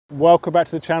Welcome back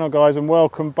to the channel, guys, and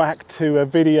welcome back to a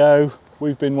video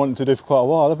we've been wanting to do for quite a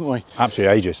while, haven't we?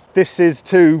 Absolutely ages. This is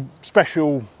two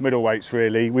special middleweights,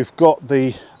 really. We've got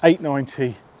the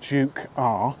 890 Duke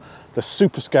R, the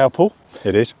Super Scalpel.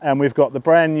 It is. And we've got the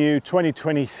brand new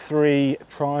 2023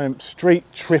 Triumph Street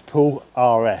Triple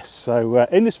RS. So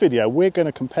in this video, we're going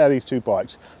to compare these two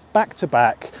bikes back to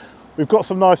back. We've got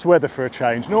some nice weather for a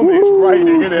change. Normally it's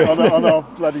raining, isn't it, on our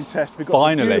bloody test. We've got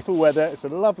some beautiful weather. It's a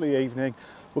lovely evening.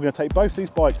 We're going to take both these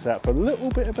bikes out for a little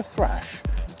bit of a thrash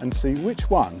and see which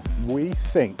one we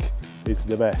think is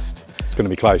the best. It's going to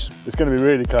be close. It's going to be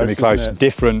really close. It's going to be close.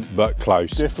 Different but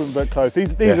close. Different but close.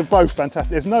 These are both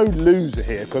fantastic. There's no loser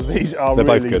here because these are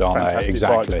really both good, aren't fantastic they?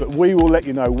 Exactly. bikes. But we will let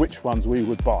you know which ones we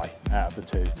would buy out of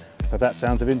the two. So if that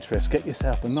sounds of interest, get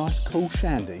yourself a nice cool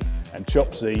shandy and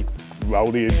chop Z,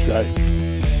 roll the intro.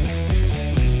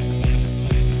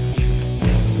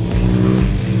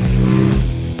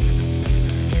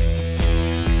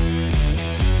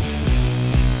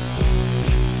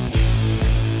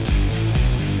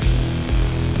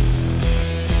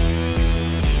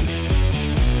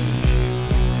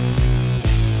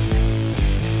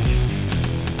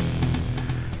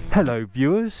 Hello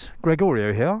viewers,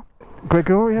 Gregorio here.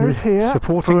 Gregorio's here.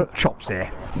 Supporting Chops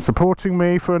here. Supporting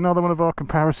me for another one of our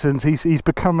comparisons. He's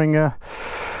becoming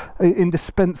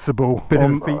indispensable. Bit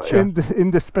of a feature.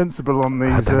 Indispensable on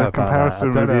these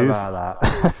comparison reviews.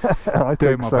 I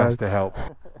doing my best to help.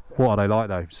 What are they like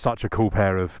though? Such a cool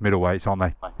pair of middleweights, aren't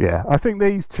they? Yeah, I think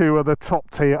these two are the top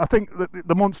tier. I think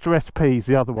the Monster SP is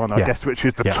the other one, I guess, which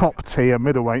is the top tier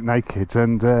middleweight nakeds.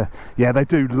 And yeah, they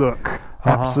do look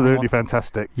absolutely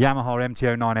fantastic. Yamaha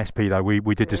MT-09 SP though,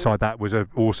 we did decide that was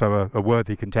also a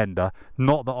worthy contender.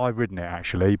 Not that I've ridden it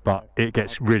actually, but it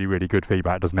gets really, really good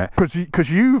feedback, doesn't it?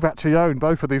 Because you've actually owned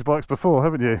both of these bikes before,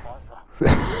 haven't you?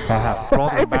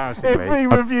 Rather embarrassingly. Every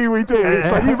review we do,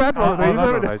 it's like you've had one of these,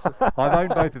 haven't you? I've owned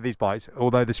both of these bikes,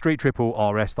 although the Street Triple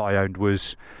RS that I owned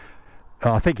was,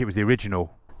 I think it was the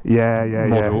original.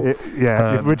 Model.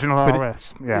 The original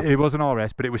RS. It was an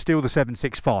RS, but it was still the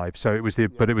 765. So it was the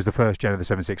first gen of the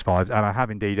 765s, and I have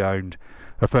indeed owned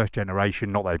a first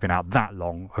generation. Not that they've been out that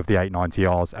long of the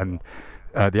 890Rs, and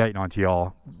the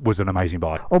 890R was an amazing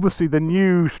bike. Obviously, the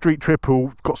new Street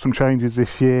Triple got some changes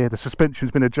this year. The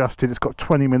suspension's been adjusted. It's got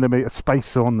 20mm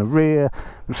space on the rear.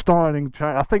 The styling,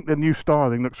 I think the new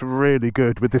styling looks really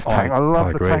good with this tank. I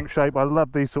love the tank shape. I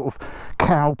love these sort of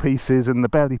cow pieces and the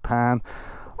belly pan.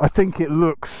 I think it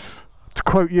looks, to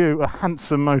quote you, a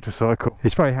handsome motorcycle.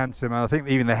 It's very handsome, and I think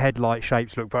even the headlight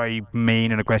shapes look very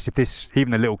mean and aggressive. Even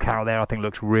the little cow there, I think,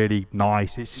 looks really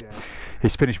nice.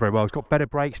 It's finished very well. It's got better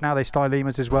brakes now. They're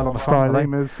stylemas as well on the front.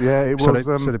 Stylemas, yeah. It was.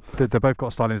 So they've both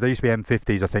got stylemas. They used to be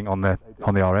M50s, I think, on the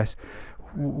RS.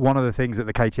 One of the things that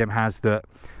the KTM has that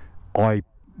I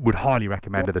would highly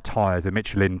recommend are the tyres. The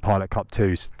Michelin Pilot Cup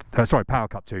 2s, Power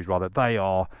Cup 2s rather. They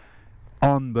are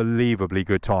unbelievably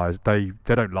good tyres. They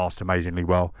don't last amazingly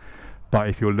well. But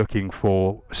if you're looking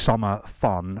for summer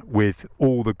fun with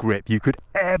all the grip you could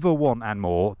ever want and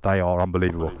more, they are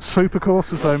unbelievable. Super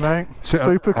Corsas though, mate.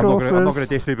 Super Corsas. I'm not going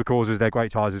to diss Super Corsas, they're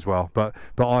great tyres as well. But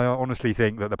I honestly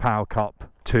think that the Power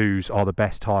Cup 2s are the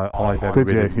best tyre I've ever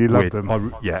ridden. Did you? You loved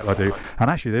them? Yeah, I do.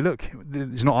 And actually they look,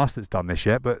 it's not us that's done this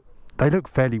yet, but they look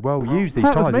fairly well used, these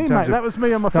tyres. That was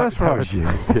me on my first ride. That was you.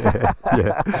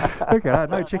 Yeah. Look at that,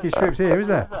 no chicken strips here, is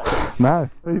there? No,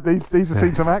 these have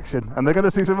seen some action, and they're going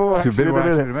to see some more action, in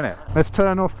a minute. Let's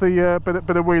turn off the bit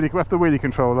of wheelie. We have the wheelie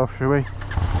control off, shall we?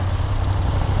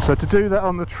 So to do that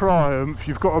on the Triumph,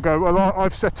 you've got to go. Well,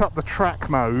 I've set up the track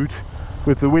mode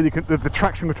with the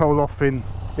traction control off in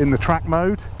the track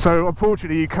mode. So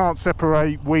unfortunately, you can't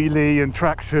separate wheelie and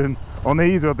traction on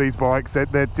either of these bikes. You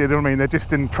know what I mean? They're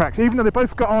just in traction. Even though they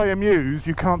both got IMUs,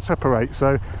 you can't separate.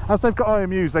 So as they've got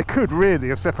IMUs, they could really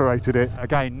have separated it.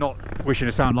 Again, not wishing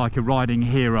to sound like a riding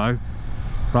hero,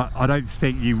 but I don't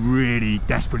think you really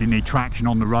desperately need traction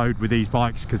on the road with these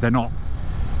bikes because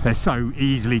they're so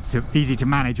easy to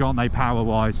manage, aren't they, power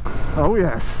wise? Oh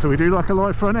yes, so we do like a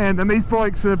light front end, and these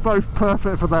bikes are both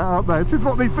perfect for that, aren't they? This is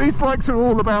what these bikes are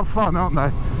all about, fun, aren't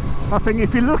they? I think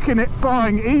if you're looking at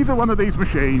buying either one of these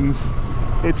machines,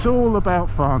 it's all about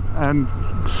fun and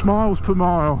smiles per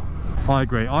mile. I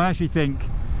agree. I actually think,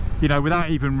 you know,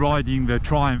 without even riding the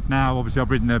Triumph now, obviously I've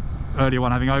ridden the earlier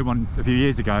one, having owned one a few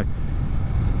years ago,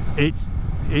 it's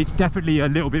definitely a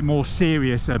little bit more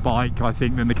serious a bike, I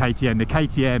think, than the KTM. The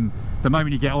KTM, the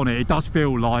moment you get on it, it does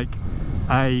feel like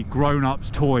a grown-up's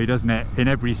toy, doesn't it, in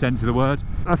every sense of the word?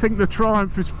 I think the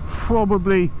Triumph is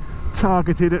probably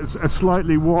targeted at a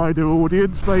slightly wider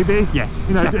audience, maybe. Yes,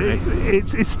 you know, definitely.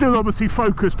 It's still obviously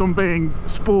focused on being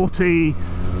sporty,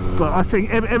 but I think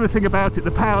everything about it,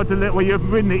 the power delivery, well, you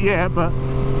haven't ridden it yet, but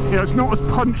you know, it's not as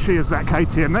punchy as that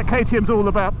KTM. That KTM's all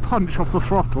about punch off the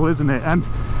throttle, isn't it? And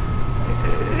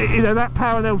you know, that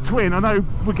parallel twin, I know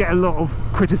we get a lot of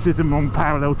criticism on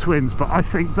parallel twins, but I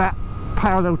think that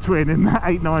parallel twin in that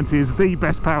 890 is the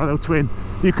best parallel twin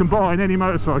you can buy in any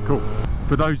motorcycle.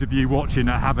 For those of you watching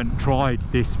that haven't tried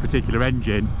this particular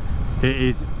engine, it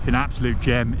is an absolute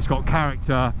gem. It's got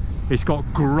character, it's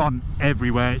got grunt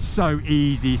everywhere, it's so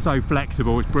easy, so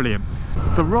flexible, it's brilliant.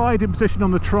 The riding position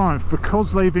on the Triumph,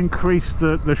 because they've increased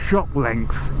the shock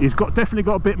length, it's definitely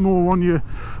got a bit more on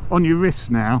your wrists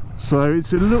now, so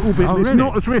it's a little bit, it's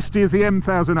not as wristy as the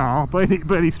M1000R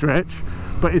by any stretch,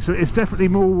 but it's definitely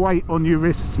more weight on your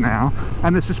wrists now,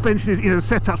 and the suspension is, you know, the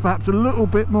setup's perhaps a little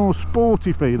bit more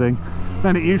sporty feeling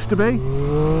than it used to be.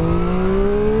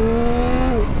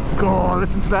 God,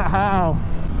 listen to that howl.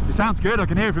 It sounds good, I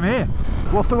can hear it from here.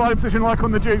 What's the riding position like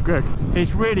on the Duke, Greg?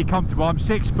 It's really comfortable. I'm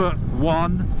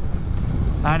 6'1",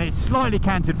 and it's slightly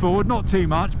canted forward, not too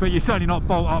much, but you're certainly not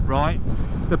bolt upright.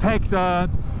 The pegs are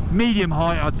medium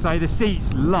height, I'd say. The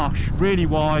seat's lush, really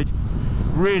wide,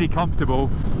 really comfortable.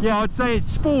 Yeah, I'd say it's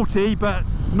sporty, but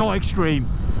not extreme.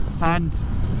 And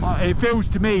it feels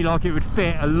to me like it would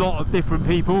fit a lot of different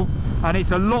people, and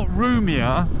it's a lot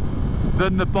roomier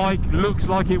than the bike looks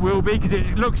like it will be, because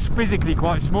it looks physically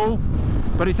quite small,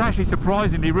 but it's actually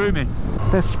surprisingly roomy.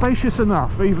 They're spacious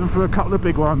enough even for a couple of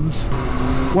big ones.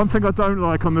 One thing I don't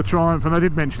like on the Triumph, and I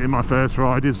did mention it in my first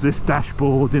ride, is this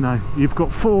dashboard. You know, you've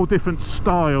got 4 different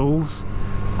styles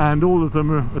and all of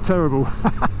them are terrible.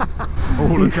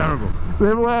 All are terrible.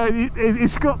 Well,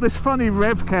 it's got this funny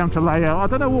rev counter layout. I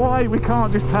don't know why we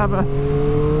can't just have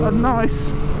a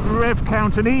nice rev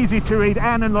counter, an easy to read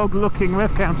analog looking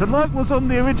rev counter like was on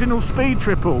the original Speed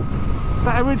Triple.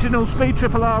 That original Speed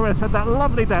Triple RS had that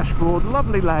lovely dashboard,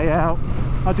 lovely layout.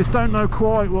 I just don't know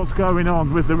quite what's going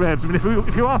on with the revs. I mean,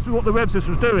 if you asked me what the rev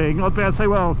system was doing, I'd be able to say,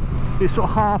 well, it's sort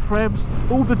of half revs.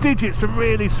 All the digits are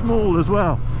really small as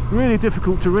well, really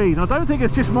difficult to read. I don't think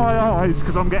it's just my eyes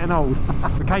because I'm getting old.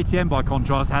 The KTM, by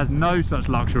contrast, has no such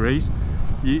luxuries.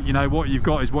 You know, what you've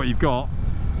got is what you've got.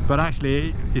 But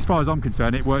actually, as far as I'm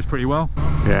concerned, it works pretty well.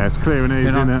 Yeah, it's clear and easy,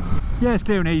 isn't it? Yeah, it's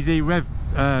clear and easy. Rev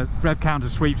counter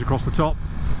sweeps across the top.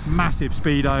 Massive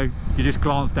speedo. You just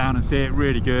glance down and see it,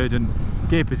 really good. And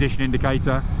gear position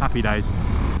indicator. Happy days.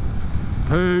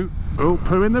 Poo. Oh,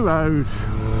 poo in the road.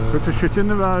 Put the shit in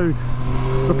the road.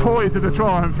 The poise of the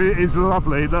Triumph is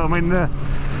lovely. I mean,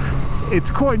 it's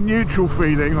quite neutral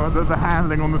feeling, like the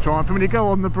handling on the Triumph. I mean, you go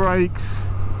on the brakes.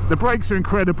 The brakes are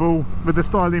incredible with the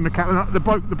styling mechanic. The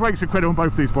brakes are incredible on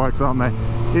both these bikes, aren't they?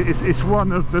 It's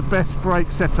one of the best brake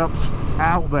setups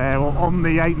out there on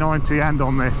the 890 and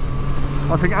on this.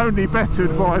 I think only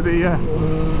bettered by the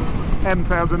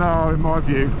M1000R in my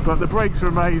view. But the brakes are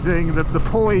amazing. The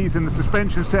poise and the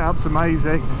suspension setup's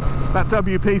amazing. That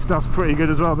WP stuff's pretty good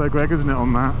as well, though, Greg, isn't it?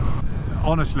 On that.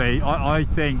 Honestly, I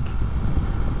think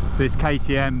this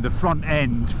KTM, the front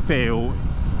end feel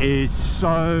is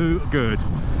so good.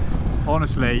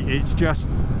 Honestly, it's just,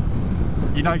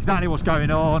 you know exactly what's going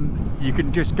on. You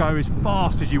can just go as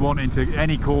fast as you want into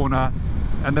any corner,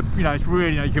 and you know, it's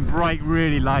really, you know, you can brake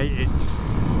really late.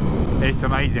 It's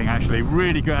amazing, actually,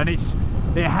 really good, and it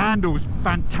handles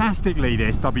fantastically,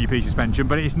 this WP suspension,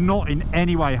 but it's not in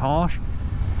any way harsh.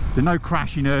 There's no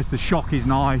crashiness. The shock is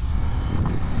nice.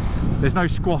 There's no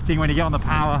squatting when you get on the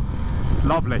power.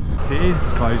 Lovely. It is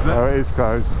closed. Look. Oh, it is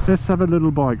closed. Let's have a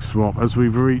little bike swap as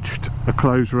we've reached a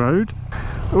closed road.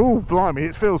 Oh, blimey,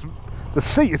 it feels, the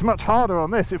seat is much harder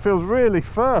on this. It feels really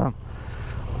firm.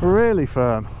 Really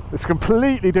firm. It's a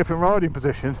completely different riding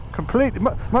position. Completely,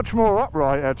 much more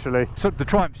upright, actually. So the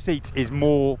Triumph seat is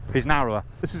narrower.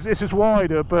 This is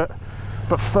wider, but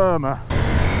firmer.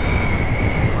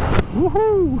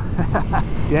 Woohoo!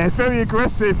 Yeah, it's very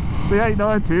aggressive, the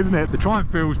 890, isn't it? The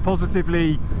Triumph feels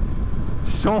positively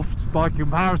soft by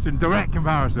comparison, direct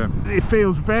comparison. It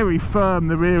feels very firm,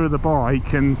 the rear of the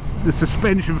bike, and the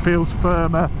suspension feels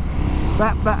firmer.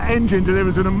 That engine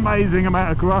delivers an amazing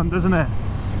amount of grunt, doesn't it?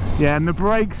 Yeah, and the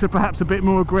brakes are perhaps a bit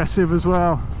more aggressive as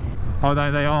well. Oh,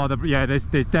 they are. Yeah, there's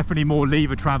definitely more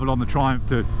lever travel on the Triumph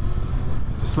to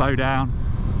slow down.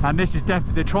 And this is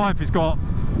definitely, the Triumph has got,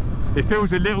 it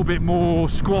feels a little bit more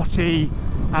squatty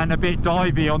and a bit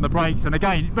divey on the brakes, and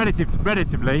again,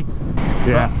 relatively,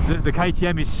 yeah. The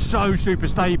KTM is so super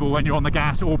stable when you're on the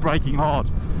gas or braking hard,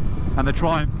 and the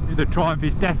Triumph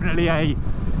is definitely a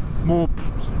more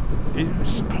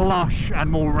plush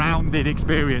and more rounded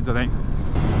experience, I think.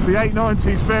 The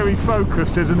 890 is very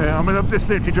focused, isn't it? I mean, I've just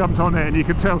literally jumped on it and you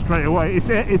can tell straight away it's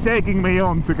egging me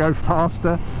on to go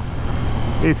faster.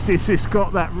 It's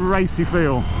got that racy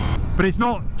feel. But it's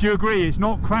not, do you agree, it's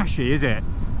not crashy, is it?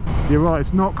 You're right,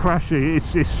 it's not crashy,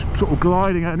 it's sort of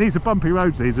gliding, and these are bumpy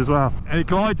roads, these as well. And it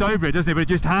glides over it, doesn't it? But it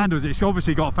just handles it. It's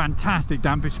obviously got fantastic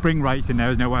damp spring rates in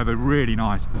there, isn't it? Whatever, really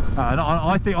nice. And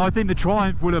I think the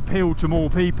Triumph will appeal to more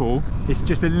people. It's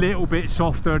just a little bit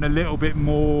softer and a little bit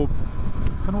more,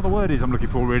 I don't know what the word is I'm looking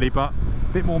for really, but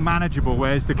a bit more manageable,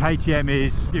 whereas the KTM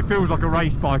it feels like a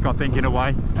race bike, I think, in a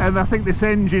way. And I think this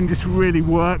engine just really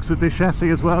works with this chassis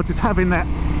as well, just having that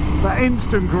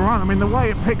instant grunt. I mean, the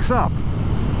way it picks up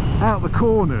out the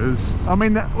corners, I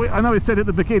mean, I know it said at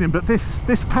the beginning, but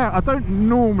this power, I don't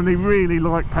normally really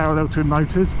like parallel twin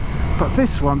motors, but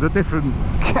this one's a different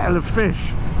kettle of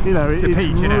fish. You know, it's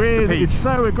peach, really, it's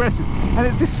so aggressive, and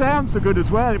it just sounds so good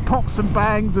as well. It pops and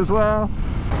bangs as well.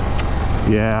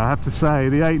 Yeah, I have to say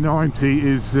the 890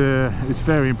 is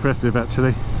very impressive,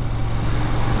 actually.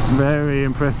 Very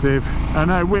impressive. I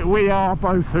know we are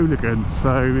both hooligans,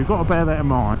 so we've got to bear that in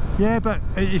mind. Yeah, but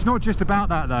it's not just about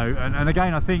that though, and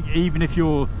again, I think even if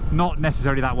you're not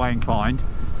necessarily that way inclined,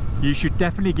 you should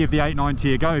definitely give the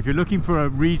 890 a go. If you're looking for a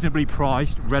reasonably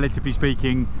priced, relatively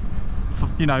speaking,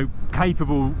 you know,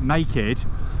 capable naked,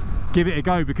 give it a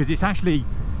go, because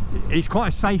it's quite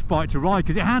a safe bike to ride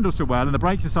because it handles so well and the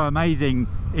brakes are so amazing.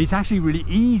 It's actually really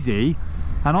easy.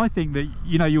 And I think that,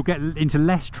 you know, you'll get into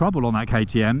less trouble on that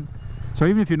KTM. So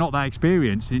even if you're not that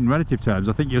experienced in relative terms,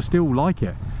 I think you'll still like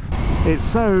it. It's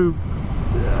so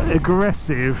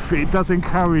aggressive, it does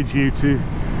encourage you to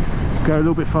go a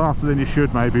little bit faster than you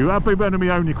should maybe. That'd be one of my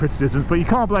only criticisms, but you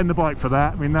can't blame the bike for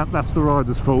that. I mean, that's the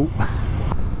rider's fault.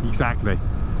 Exactly.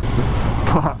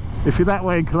 But if you're that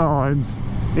way inclined,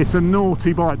 it's a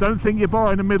naughty bike. Don't think you're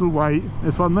buying a middleweight.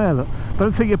 There's one there, look.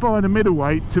 Don't think you're buying a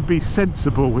middleweight to be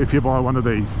sensible if you buy one of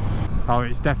these. Oh,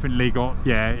 it's definitely got,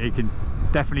 yeah, it can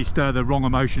definitely stir the wrong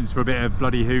emotions for a bit of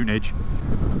bloody hoonage.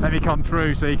 Let me come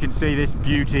through so you can see this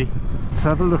beauty. Let's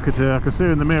have a look at her. I can see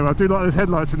her in the mirror. I do like those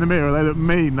headlights in the mirror. They look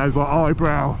mean, those like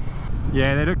eyebrow.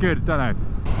 Yeah, they look good, don't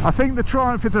they? I think the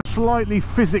Triumph is a slightly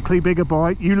physically bigger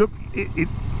bike. You look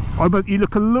you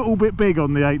look a little bit big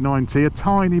on the 890, a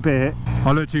tiny bit.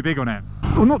 I look too big on it.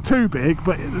 Well, not too big,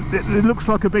 but it looks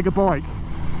like a bigger bike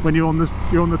when you're on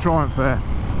the Triumph there,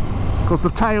 because the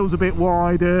tail's a bit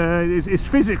wider. It's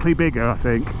physically bigger, I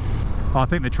think. I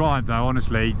think the Triumph, though,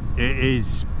 honestly,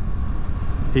 it's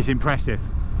impressive.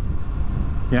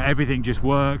 Yeah, everything just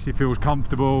works. It feels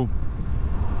comfortable.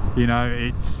 You know,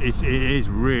 it is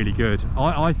really good.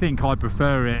 I think I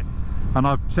prefer it, and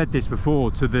I've said this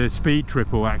before, to the Speed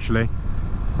Triple actually.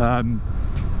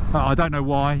 I don't know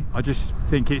why. I just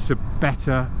think it's a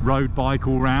better road bike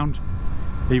all round,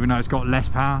 even though it's got less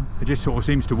power. It just sort of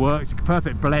seems to work. It's a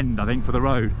perfect blend, I think, for the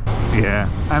road. Yeah,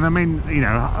 and I mean, you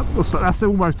know, that's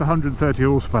almost 130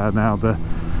 horsepower now, the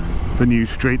new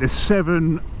Street. There's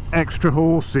 7 extra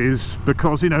horses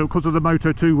because, you know, because of the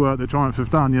Moto 2 work that Triumph have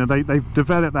done. You know, they've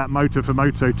developed that motor for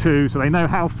Moto 2, so they know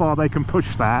how far they can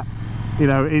push that, you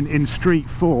know, in street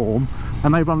form,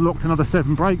 and they've unlocked another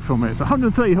 7 brake from it. It's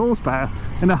 130 horsepower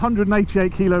in a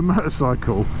 188 kilo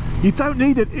motorcycle. You don't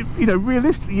need it, you know,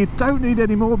 realistically you don't need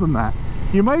any more than that.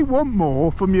 You may want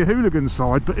more from your hooligan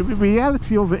side, but the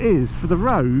reality of it is, for the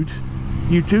road,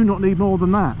 you do not need more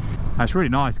than that. That's really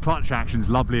nice. Clutch action's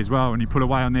lovely as well. When you pull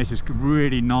away on this, it's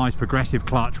really nice progressive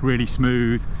clutch, really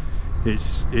smooth.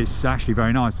 It's actually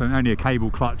very nice. And only a cable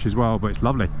clutch as well, but it's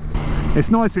lovely. It's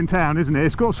nice in town, isn't it?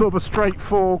 It's got sort of a straight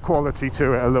 4 quality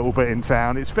to it a little bit in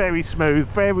town. It's very smooth,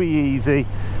 very easy.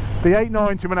 The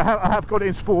 890, when I have got it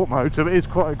in sport mode, so it is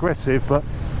quite aggressive, but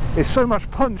it's so much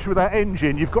punch with that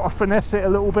engine, you've got to finesse it a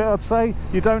little bit, I'd say.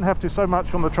 You don't have to so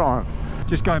much on the Triumph.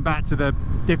 Just going back to the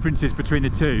differences between the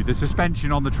two, the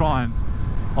suspension on the Triumph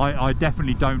I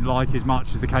definitely don't like as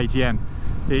much as the KTM.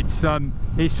 It's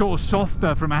sort of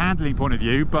softer from a handling point of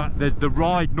view, but the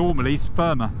ride normally is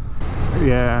firmer.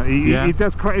 Yeah, it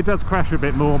does crash a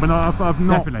bit more. I mean, I've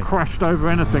not crashed over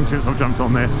anything since I've jumped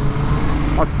on this.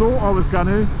 I thought I was going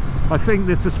to. I think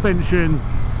the suspension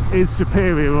is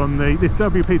superior on this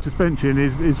WP suspension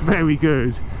is very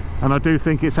good, and I do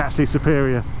think it's actually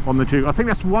superior on the Duke. I think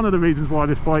that's one of the reasons why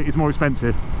this bike is more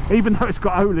expensive, even though it's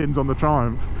got Öhlins on the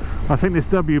Triumph. I think this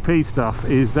WP stuff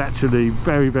is actually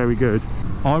very, very good.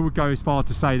 I would go as far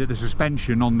to say that the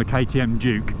suspension on the KTM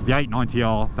Duke, the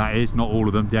 890R, that is, not all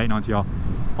of them, the 890R,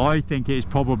 I think it is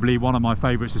probably one of my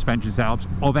favourite suspension setups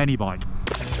of any bike.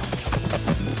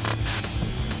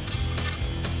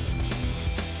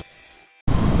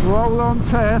 Roll on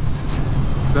test,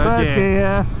 third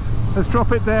gear. Let's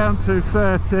drop it down to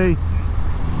 30.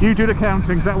 You do the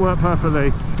countings, that worked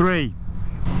perfectly. 3,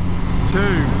 2,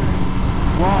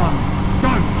 1, go!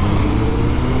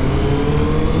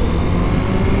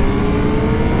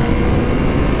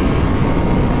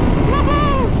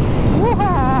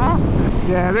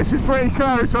 Yeah, this is pretty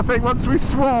close. I think once we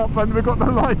swap and we've got the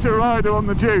lighter rider on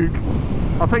the Duke,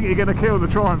 I think you're going to kill the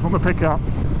Triumph on the pickup.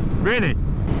 Really?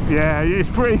 Yeah, it's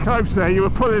pretty close there. You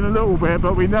were pulling a little bit,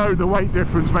 but we know the weight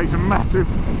difference makes a massive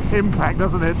impact,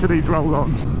 doesn't it, to these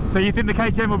roll-ons. So you think the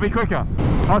KTM will be quicker?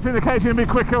 I think the KTM will be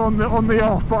quicker on the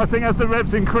off, but I think as the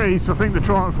revs increase, I think the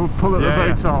Triumph will pull at the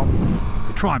very top.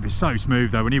 The Triumph is so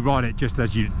smooth though. When you ride it just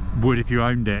as you would if you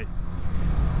owned it,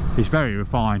 it's very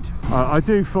refined. I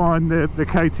do find the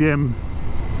KTM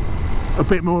a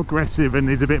bit more aggressive and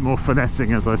is a bit more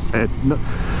finessing, as I said.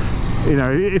 You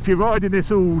know, if you're riding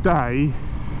this all day,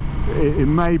 it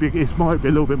might be a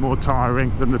little bit more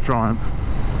tiring than the Triumph.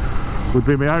 Would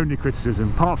be my only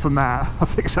criticism. Apart from that, I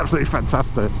think it's absolutely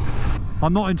fantastic.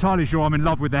 I'm not entirely sure I'm in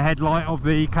love with the headlight of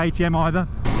the KTM either.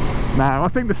 No, I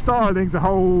think the styling's a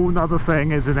whole other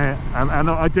thing, isn't it? And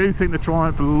I do think the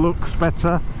Triumph looks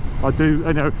better. I do,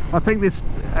 you know, I think this,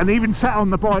 and even sat on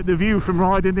the bike, the view from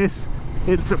riding this,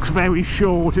 it looks very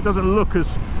short. It doesn't look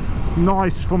as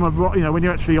nice from a, you know, when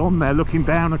you're actually on there looking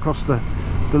down across the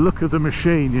look of the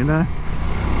machine, you know.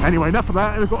 Anyway, enough of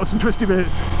that. We've got some twisty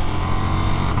bits.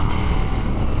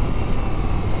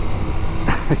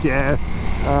 Yeah.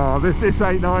 Oh, this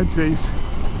 890's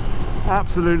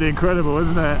absolutely incredible,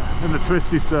 isn't it? And the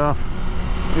twisty stuff.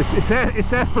 It's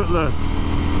effortless.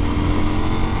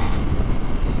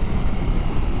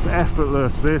 It's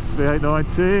effortless. This the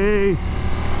 890.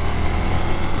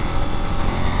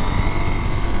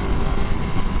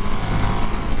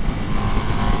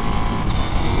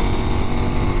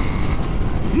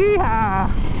 Yeehaw!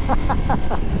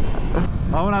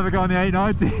 I want to have a go on the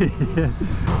 890.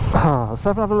 Let's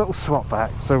have another little swap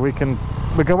back so we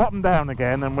go up and down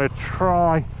again, and we'll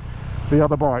try the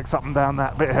other bikes up and down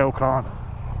that bit of hill climb,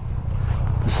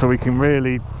 just so we can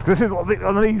really, this is what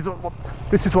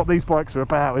these bikes are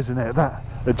about, isn't it? That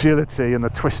agility and the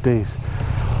twisties,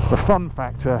 the fun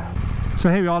factor.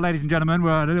 So here we are, ladies and gentlemen,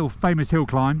 we're at a little famous hill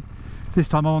climb. This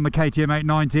time I'm on the KTM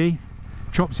 890,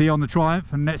 Chopsy on the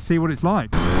Triumph, and let's see what it's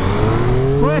like.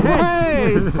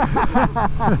 Hey!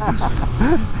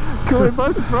 Caught him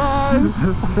by surprise!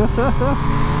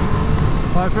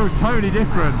 Oh, it feels totally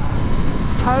different.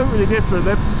 It's totally different.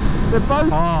 They're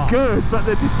both good, but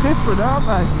they're just different, aren't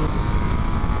they?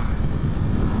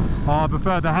 Oh, I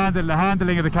prefer the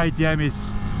handling of the KTM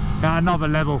is at another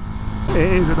level. It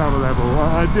is another level.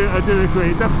 I do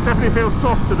agree. It definitely feels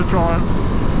softer, the Triumph.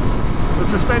 The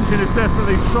suspension is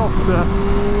definitely softer.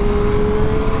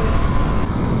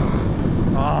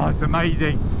 Oh, it's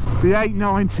amazing. The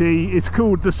 890 is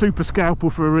called the Super Scalpel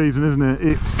for a reason, isn't it?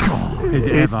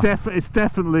 It's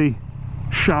definitely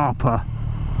sharper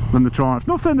than the Triumph.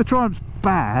 Not saying the Triumph's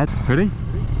bad. Really?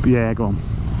 But yeah, go on.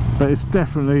 But it's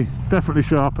definitely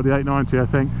sharper, the 890, I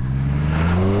think.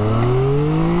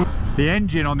 The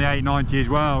engine on the 890 as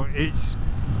well, it's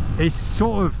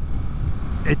sort of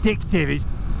addictive. It's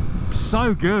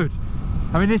so good.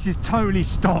 I mean, this is totally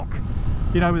stock,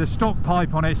 you know, with a stock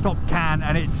pipe on it, stock can,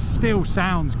 and it still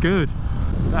sounds good.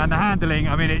 And the handling,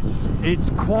 I mean, it's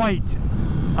quite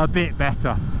a bit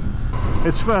better.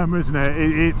 It's firmer, isn't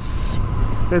it?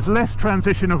 There's less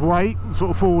transition of weight,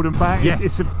 sort of forward and back.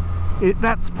 Yes.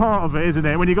 That's part of it, isn't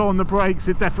it? When you go on the brakes,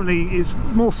 it definitely is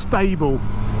more stable.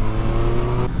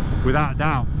 Without a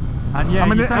doubt. And yeah, I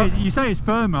mean, you say it's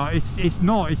firmer. It's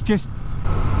not. It's just,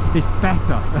 it's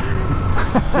better.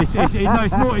 it's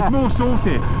more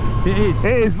sorted. It is.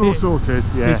 It is more sorted.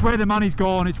 Yeah. It's where the money's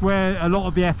gone. It's where a lot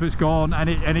of the effort's gone, and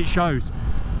it shows.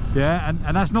 Yeah,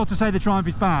 and that's not to say the Triumph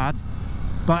is bad,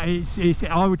 but I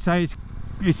would say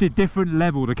it's a different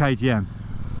level to KTM.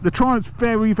 The Triumph's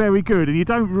very, very good, and you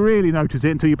don't really notice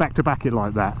it until you back to back it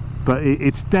like that. But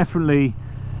it's definitely,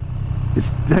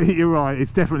 you're right,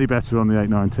 it's definitely better on the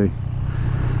 890.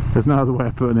 There's no other way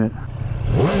of putting it.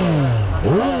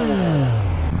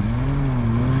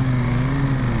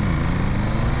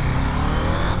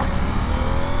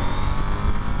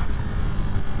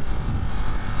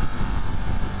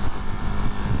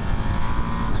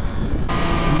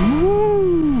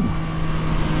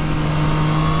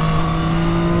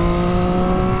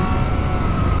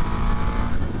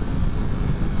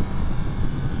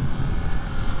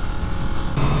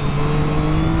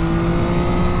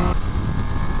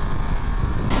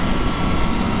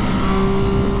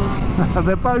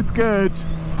 They're both good.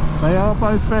 They are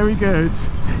both very good.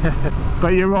 But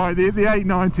you're right, the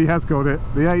 890 has got it.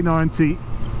 The 890,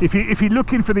 if you're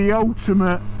looking for the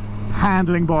ultimate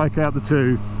handling bike out of the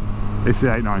two, it's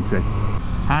the 890.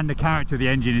 And the character of the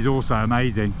engine is also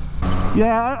amazing.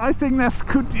 Yeah, I think that's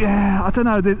good. Yeah, I don't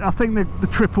know. I think the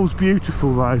triple's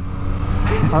beautiful though.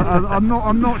 I'm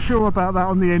not sure about that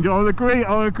on the engine. I'll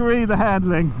agree the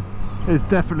handling is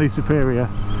definitely superior.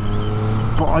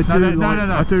 But I do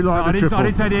I do like the triple. I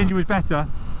didn't say the engine was better.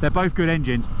 They're both good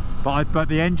engines, but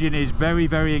the engine is very,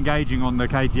 very engaging on the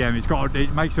KTM.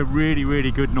 It makes a really, really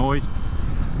good noise.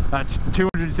 That's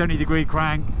 270-degree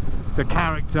crank. The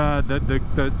character,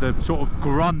 the sort of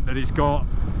grunt that it's got.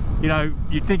 You know,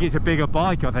 you'd think it's a bigger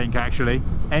bike, I think, actually,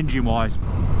 engine-wise.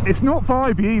 It's not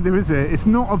vibey either, is it? It's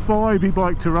not a vibey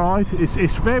bike to ride. It's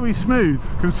very smooth,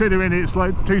 considering it's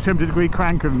like 270-degree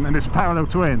crank and it's parallel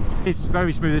twin. It's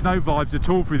very smooth. There's no vibes at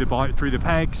all through the bike, through the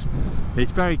pegs.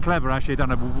 It's very clever, actually. They've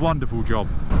done a wonderful job.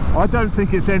 I don't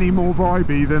think it's any more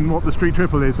vibey than what the Street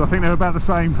Triple is. I think they're about the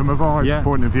same from a vibe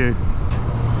point of view.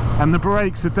 And the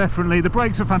brakes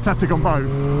are fantastic on both.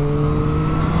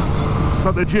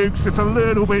 But the Duke's just a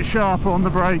little bit sharper on the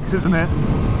brakes, isn't it?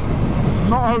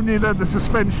 Not only the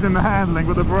suspension and the handling,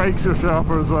 but the brakes are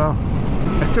sharper as well.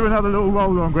 Let's do another little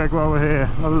roll on, Greg, while we're here.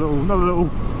 Another little.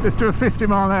 Let's do a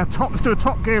 50-mile-an-hour top. Let's do a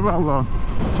top gear roll on.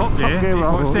 Top gear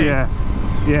roll on. Yeah.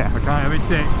 Yeah. Okay, I'm in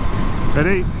 6.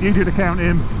 Ready? You do the count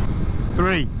in.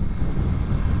 3, 2,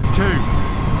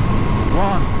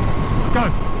 1, go.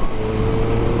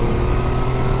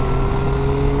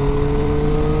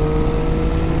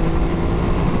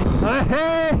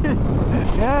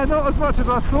 Yeah, not as much as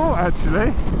I thought,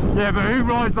 actually. Yeah, but who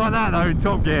rides like that though in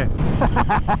top gear?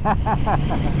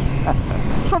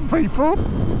 Some people.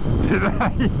 Do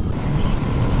they?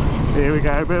 Here we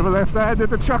go, a bit of a left-hander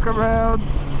to chuck around.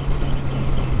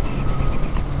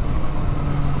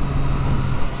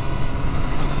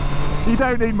 You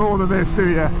don't need more than this, do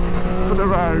you, for the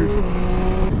road?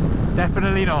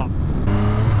 Definitely not.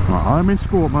 Right, I'm in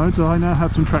sport mode, so I now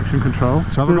have some traction control.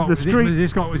 So has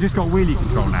this got wheelie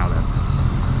control now then?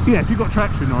 Yeah, if you've got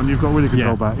traction on, you've got wheelie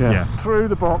control back. Yeah. Through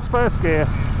the box, first gear.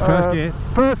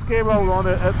 First gear roll on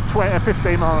at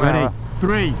 15 miles an hour. Ready?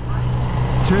 3,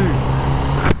 2,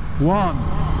 1,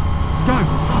 go.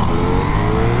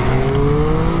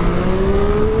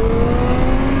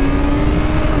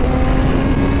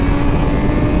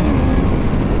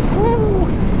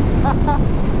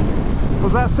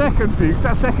 Was that second, Fuchs? Is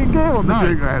that second gear on the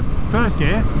Duke then? First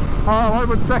gear. Oh, I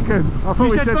went second. I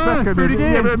thought we said second.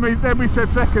 Yeah, then we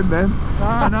said second then.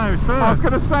 Oh no, it's first. I was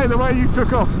going to say, the way you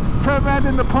took off. Turn around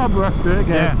in the pub, we'll have to do it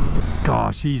again. Yeah.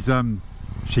 Gosh, she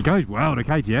goes well, the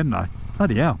KTM though.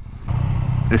 Bloody hell.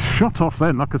 It's shot off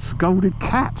then like a scolded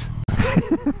cat.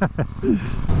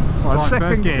 Right,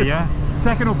 second gear, yeah?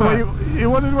 Second or first? You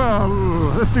wanted, well,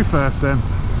 let's do first then.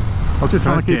 I was just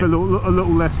trying to keep it a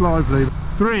little less lively.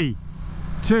 3,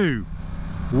 2,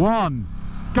 1,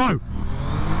 go!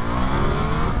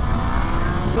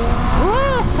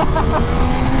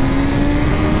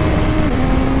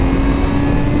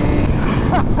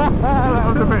 That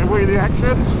was a bit of wheelie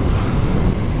action.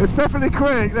 It's definitely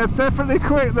quick, that's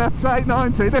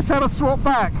 890. Let's have a swap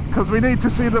back, because we need to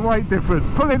see the weight difference.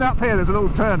 Pulling up here, there's a little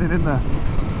turning in there.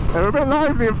 They're a bit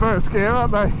lively in first gear,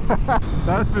 aren't they?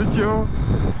 That's for sure.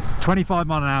 25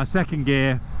 mile an hour, second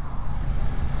gear.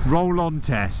 Roll on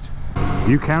test.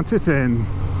 You count it in.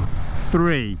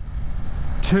 3,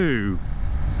 2,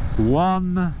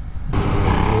 1.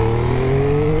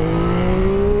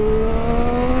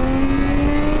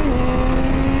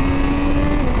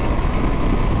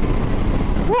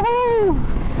 Woohoo!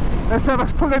 Let's have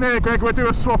us pull in here, Greg. We'll do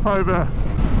a swap over.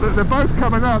 They're both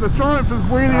coming out. The Triumph is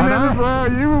wheeling in as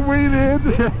well. You were wheeling.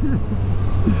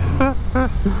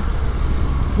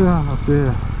 Oh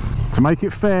dear. To make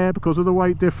it fair, because of the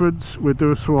weight difference, we'll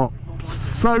do a swap.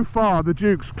 So far, the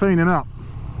Duke's cleaning up.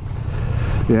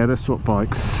 Yeah, let's swap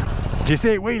bikes. Do you see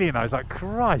it wheeling though? It's like,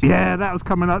 Christ. Yeah, that was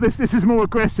coming up. This is more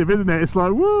aggressive, isn't it? It's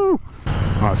like, woo!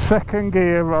 Right, second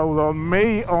gear roll on.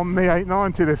 Me on the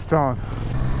 890 this time.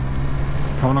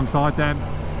 Come alongside them.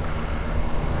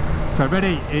 So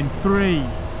ready in 3,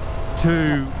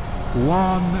 2,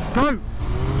 1, go!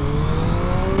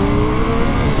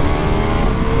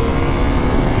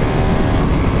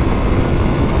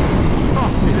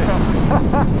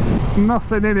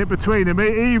 Nothing in it between them.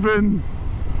 Even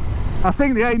I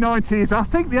think the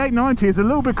 890 is a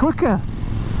little bit quicker.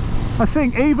 I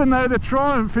think even though the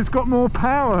Triumph has got more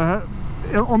power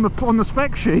on the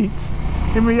spec sheet,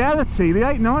 in reality the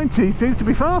 890 seems to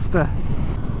be faster.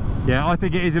 Yeah, I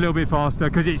think it is a little bit faster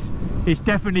because it's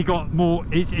definitely got more.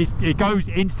 It goes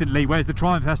instantly, whereas the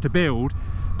Triumph has to build.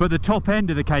 But the top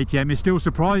end of the KTM is still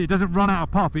surprising. It doesn't run out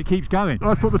of puff, it keeps going.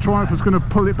 I thought the Triumph was going to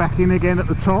pull it back in again at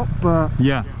the top, but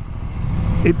yeah,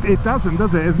 it doesn't,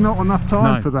 does it? There's not enough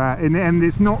time for that, and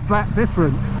it's not that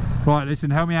different. Right,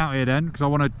 listen, help me out here then, because I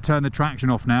want to turn the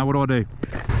traction off now. What do I do?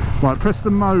 Right, press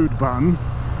the mode button.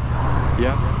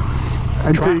 Yeah.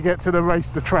 Until you get to the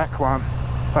race the track one.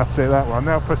 That's it, that one.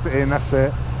 Now press it in, that's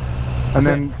it. And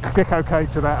then click OK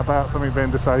to that about something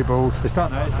being disabled. It's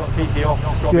done now, it's got TC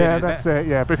off. Yeah, that's it,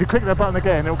 yeah. But if you click that button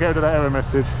again, it'll go to that error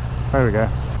message. There we go.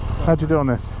 How'd you do on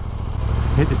this?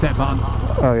 Hit the set button.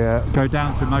 Oh yeah. Go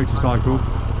down to motorcycle,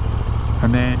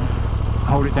 and then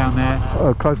hold it down there.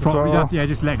 Oh, close the throttle. Yeah,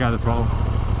 just let go of the throttle,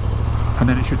 and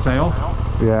then it should say off.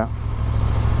 Yeah.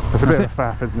 It's a bit of a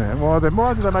faff, isn't it? Why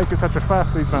do they make it such a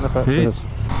faff, these manufacturers? It is.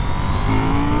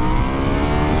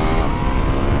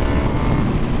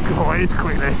 God, it is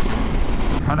quick, this.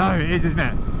 I know, it is, isn't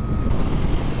it?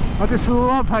 I just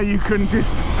love how you can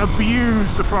just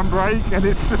abuse the front brake and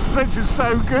its suspension's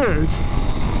so good.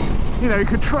 You know, you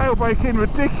can trail brake in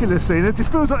ridiculously and it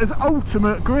just feels like there's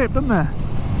ultimate grip, doesn't there?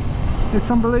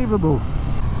 It's unbelievable.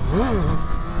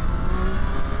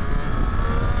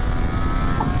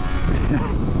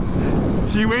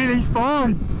 She wheelies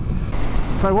fine.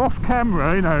 So off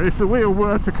camera, you know, if the wheel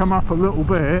were to come up a little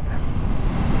bit,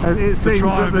 and it seems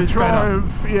that the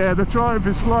Triumph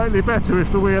is slightly better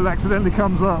if the wheel accidentally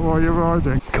comes up while you're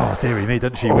riding. God, dearie me,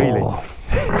 doesn't she wheelie?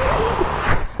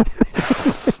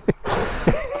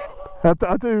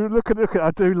 I do look at.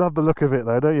 I do love the look of it,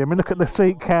 though, don't you? I mean, look at the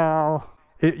seat cowl.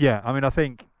 Yeah, I mean, I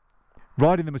think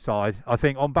riding them aside, I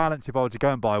think on balance, if I were to go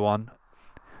and buy one,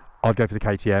 I'd go for the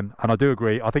KTM, and I do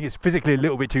agree. I think it's physically a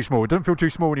little bit too small. It doesn't feel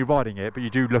too small when you're riding it, but you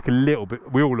do look a little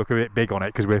bit. We all look a bit big on it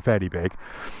because we're fairly big.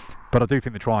 But I do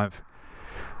think the Triumph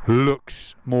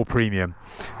looks more premium.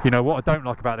 You know what I don't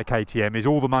like about the KTM is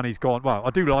all the money's gone. Well, I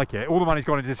do like it. All the money's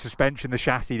gone into the suspension, the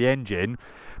chassis, the engine,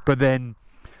 but then,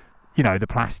 you know, the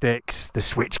plastics, the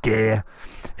switch gear.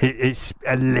 It's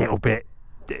a little bit.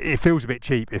 It feels a bit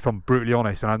cheap, if I'm brutally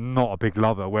honest, and I'm not a big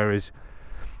lover. Whereas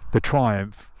the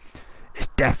Triumph, it's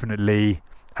definitely,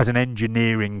 as an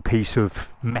engineering piece of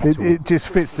metal, it just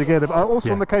fits together. But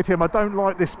also on the KTM, I don't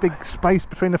like this big space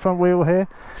between the front wheel here.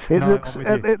 It looks,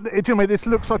 this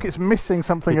looks like it's missing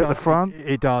something at the front.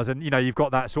 It does, and you know, you've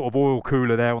got that sort of oil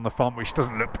cooler there on the front, which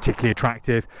doesn't look particularly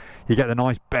attractive. You get the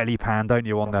nice belly pan, don't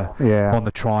you, on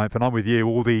the Triumph? And I'm with you.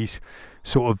 All these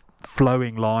sort of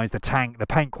flowing lines, the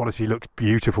paint quality looks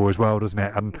beautiful as well, doesn't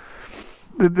it? And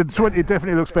it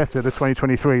definitely looks better, the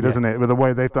 2023, doesn't it? With the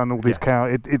way they've done all these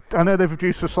cars. I know they've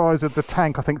reduced the size of the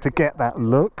tank, I think, to get that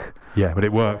look. Yeah, but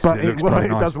it works. But it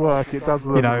does work. It does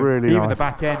look really nice. Even the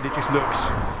back end, it just looks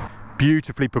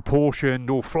beautifully proportioned,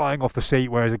 all flying off the seat.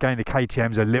 Whereas again, the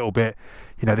KTM's a little bit.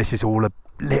 You know, this is all a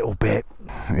little bit.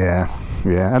 Yeah.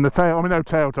 And the tail. I mean, no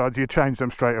tail tides. You change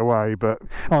them straight away, but.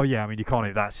 Oh yeah, I mean, you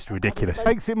can't. That's ridiculous. It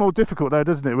makes it more difficult, though,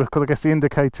 doesn't it? Because I guess the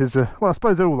indicators are. Well, I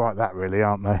suppose they're all like that, really,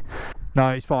 aren't they?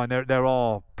 No, it's fine. There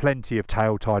are plenty of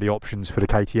tail tidy options for the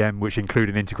KTM, which include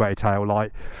an integrated tail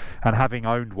light. And having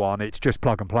owned one, it's just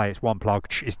plug and play. It's one plug.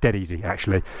 It's dead easy,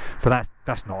 actually. So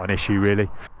that's not an issue, really.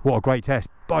 What a great test.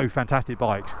 Both fantastic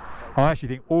bikes. I actually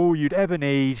think all you'd ever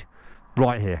need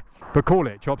right here. But call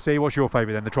it, Chopsy. What's your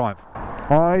favourite then, the Triumph?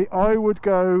 I would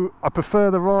go. I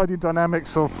prefer the riding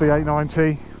dynamics of the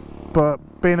 890,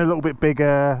 but being a little bit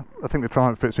bigger, I think the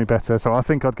Triumph fits me better. So I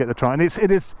think I'd get the Triumph. And it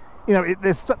is. You know,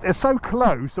 they're so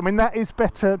close. I mean, that is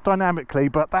better dynamically,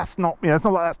 but that's not. You know, it's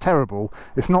not like that's terrible.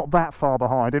 It's not that far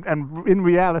behind. And in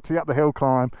reality, up the hill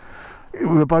climb, we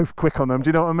were both quick on them. Do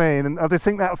you know what I mean? And I just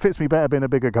think that fits me better being a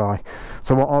bigger guy.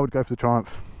 So I would go for the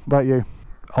Triumph. What about you?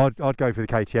 I'd go for the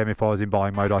KTM if I was in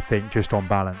buying mode. I think just on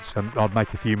balance, and I'd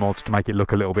make a few mods to make it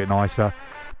look a little bit nicer,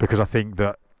 because I think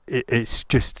that it's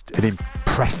just an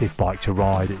impressive bike to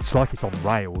ride. It's like it's on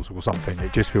rails or something.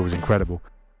 It just feels incredible.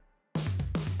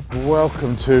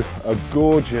 Welcome to a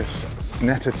gorgeous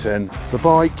Snetterton. The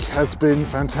bike has been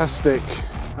fantastic.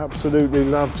 Absolutely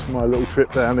loved my little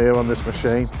trip down here on this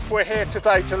machine. We're here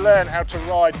today to learn how to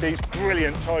ride these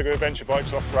brilliant Tiger adventure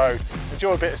bikes off-road.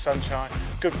 Enjoy a bit of sunshine,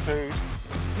 good food,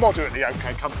 moderately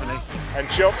okay company, and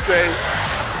Chopsy,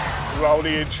 roll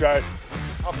the intro.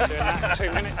 I'll be doing that in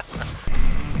 2 minutes.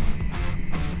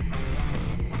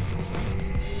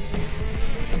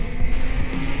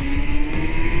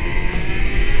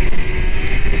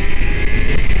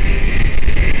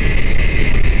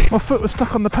 My foot was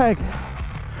stuck on the peg.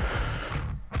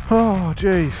 Oh,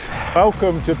 jeez.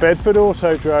 Welcome to Bedford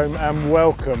Autodrome and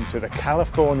welcome to the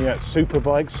California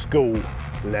Superbike School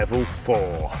Level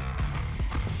 4.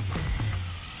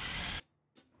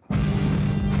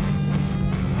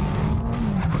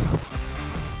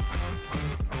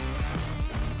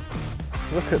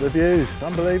 Look at the views,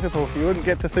 unbelievable. You wouldn't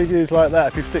get to see views like that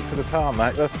if you stick to the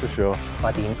tarmac, that's for sure.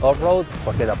 But in off-road,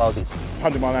 forget about it.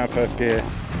 100 mile an hour first gear.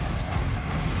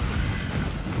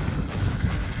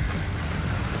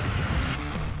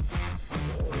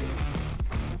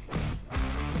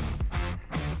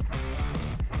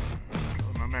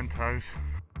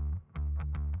 Mentos.